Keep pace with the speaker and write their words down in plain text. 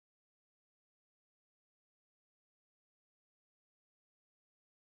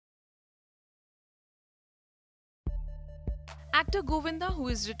Actor Govinda, who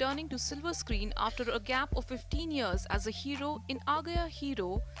is returning to silver screen after a gap of 15 years as a hero in Aa Gaya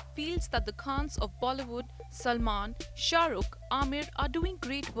Hero, feels that the Khans of Bollywood, Salman, Shah Rukh-Aamir are doing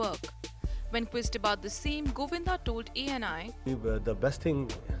great work. When quizzed about the same, Govinda told ANI, The best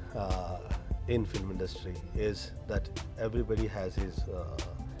thing in film industry is that everybody has his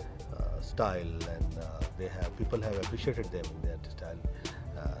style, and people have appreciated them in their style.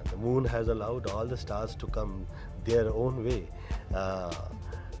 The moon has allowed all the stars to come their own way.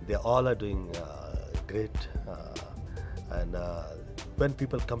 They all are doing great, and when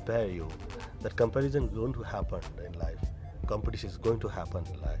people compare you, that comparison is going to happen in life. Competition is going to happen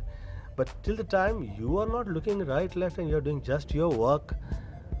in life. But till the time you are not looking right, left, and you are doing just your work,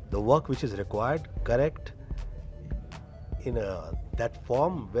 the work which is required, correct, in that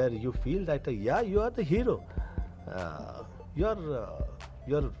form where you feel that yeah, you are the hero.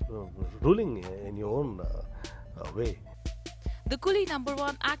 You're ruling in your own way. the Coolie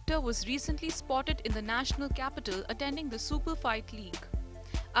 #1 actor was recently spotted in the national capital attending the Super Fight League.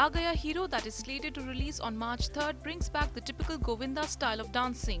 Aa Gaya Hero, that is slated to release on March 3rd, brings back the typical Govinda style of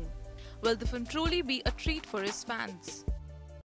dancing. Will the film truly be a treat for his fans?